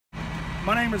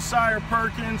My name is Sire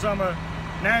Perkins. I'm a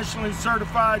nationally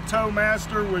certified tow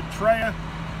master with Treya.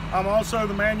 I'm also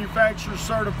the manufacturer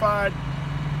certified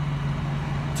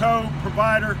tow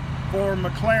provider for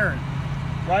McLaren.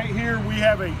 Right here we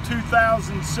have a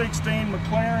 2016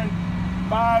 McLaren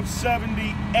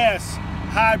 570S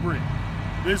hybrid.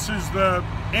 This is the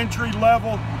entry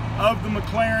level of the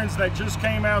McLarens that just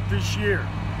came out this year.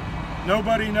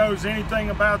 Nobody knows anything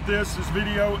about this. This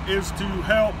video is to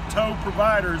help tow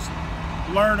providers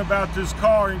learn about this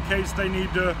car in case they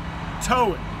need to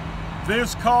tow it.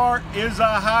 This car is a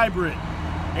hybrid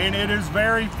and it is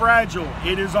very fragile.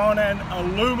 It is on an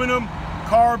aluminum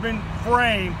carbon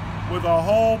frame with a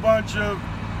whole bunch of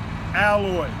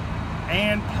alloy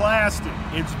and plastic.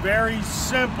 It's very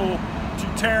simple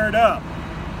to tear it up.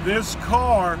 This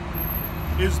car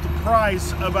is the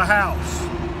price of a house.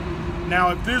 Now,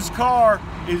 if this car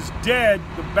is dead,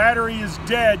 the battery is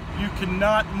dead, you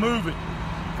cannot move it.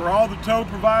 For all the tow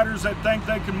providers that think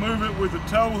they can move it with a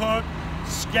tow hook,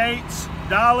 skates,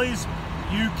 dollies,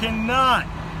 you cannot.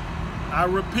 I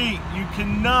repeat, you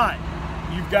cannot.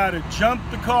 You've got to jump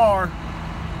the car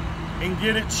and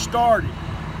get it started,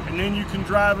 and then you can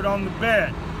drive it on the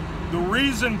bed. The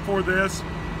reason for this,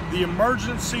 the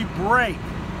emergency brake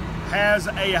has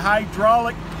a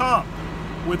hydraulic pump.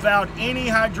 Without any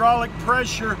hydraulic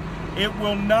pressure, it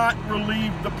will not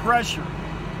relieve the pressure.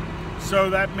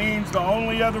 So that means the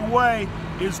only other way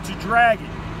is to drag it.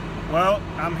 Well,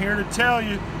 I'm here to tell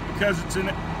you, because it's a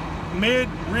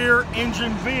mid-rear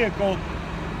engine vehicle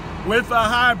with a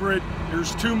hybrid,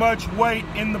 there's too much weight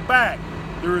in the back.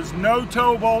 There is no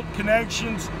tow bolt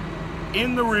connections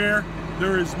in the rear.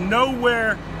 There is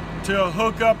nowhere to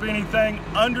hook up anything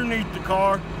underneath the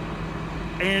car.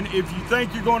 And if you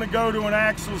think you're going to go to an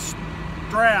axle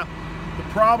strap, the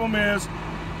problem is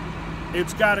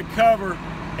it's got a cover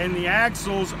and the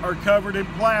axles are covered in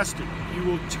plastic. You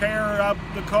will tear up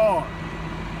the car.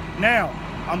 Now,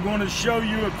 I'm going to show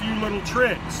you a few little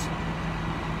tricks.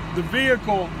 The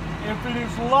vehicle, if it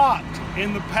is locked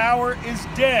and the power is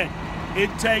dead, it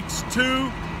takes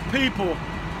two people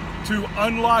to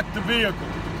unlock the vehicle.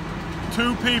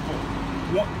 Two people.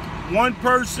 One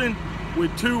person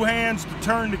with two hands to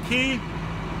turn the key,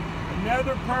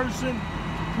 another person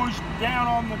to push down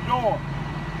on the door.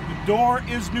 The door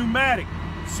is pneumatic,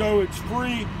 so it's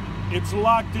free, it's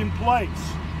locked in place.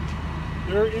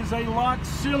 There is a lock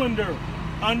cylinder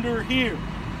under here.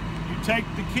 You take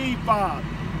the key fob,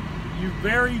 you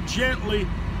very gently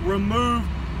remove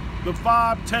the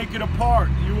fob, take it apart.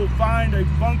 You will find a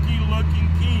funky looking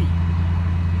key.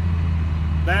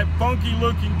 That funky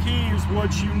looking key is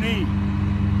what you need.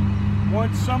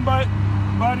 Once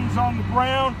somebody's on the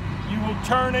ground, you will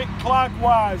turn it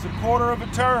clockwise, a quarter of a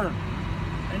turn.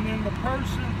 And then the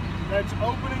person that's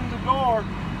opening the door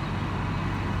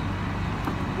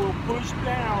will push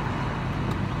down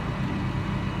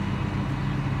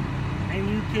and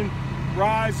you can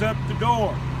rise up the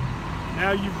door.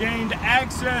 Now you've gained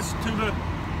access to the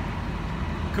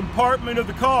compartment of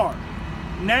the car.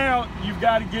 Now you've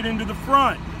got to get into the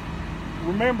front.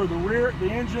 Remember, the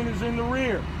engine is in the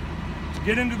rear. To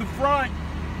get into the front,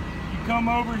 you come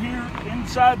over here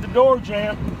inside the door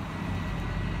jamb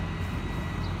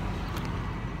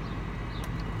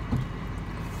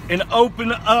and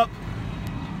open up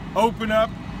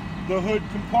the hood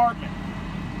compartment.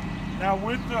 Now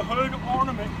with the hood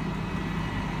ornament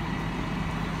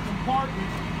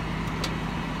compartment,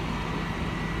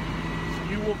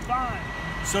 you will find,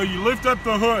 so you lift up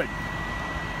the hood.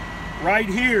 Right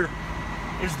here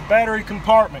is the battery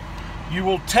compartment. You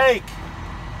will take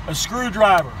a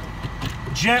screwdriver,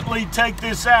 gently take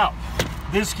this out.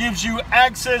 This gives you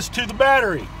access to the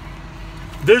battery.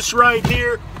 This right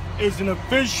here is an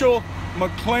official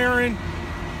McLaren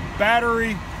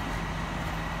battery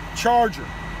charger.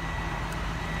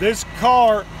 This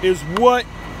car is what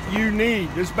you need.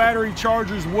 This battery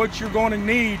charger is what you're going to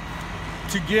need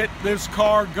to get this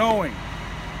car going.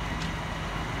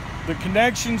 The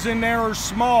connections in there are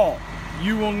small.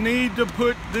 You will need to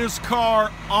put this car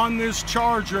on this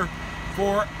charger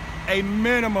for a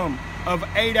minimum of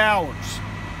 8 hours.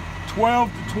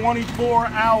 12 to 24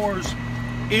 hours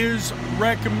is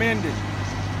recommended.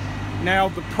 Now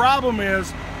the problem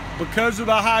is, because of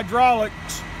the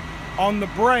hydraulics on the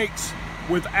brakes,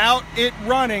 without it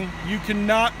running, you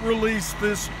cannot release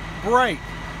this brake.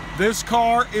 This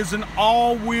car is an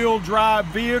all-wheel drive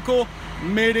vehicle,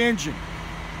 mid-engine.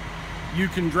 You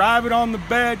can drive it on the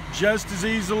bed just as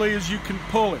easily as you can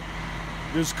pull it.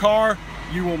 This car,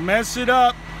 you will mess it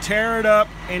up, tear it up,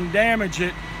 and damage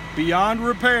it beyond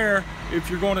repair if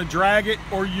you're going to drag it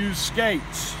or use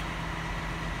skates.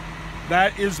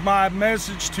 That is my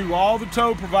message to all the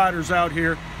tow providers out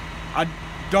here. I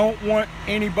don't want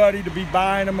anybody to be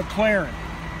buying a McLaren.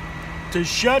 To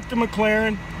shut the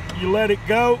McLaren, you let it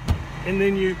go and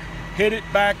then you hit it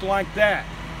back like that.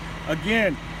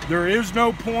 Again, there is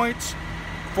no points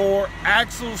for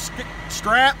axle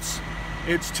straps.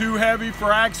 It's too heavy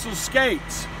for axle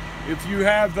skates. If you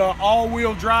have the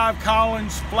all-wheel drive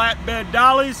Collins flatbed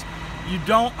dollies, you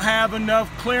don't have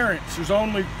enough clearance. There's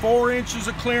only 4 inches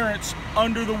of clearance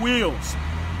under the wheels.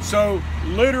 So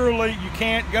literally you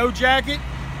can't go jacket,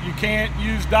 you can't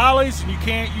use dollies, and you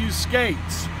can't use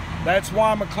skates. That's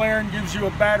why McLaren gives you a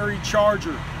battery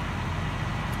charger.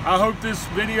 I hope this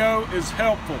video is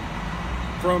helpful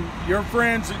from your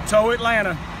friends at Tow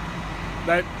Atlanta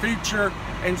that feature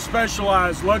and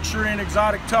specialize luxury and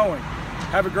exotic towing.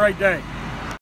 Have a great day.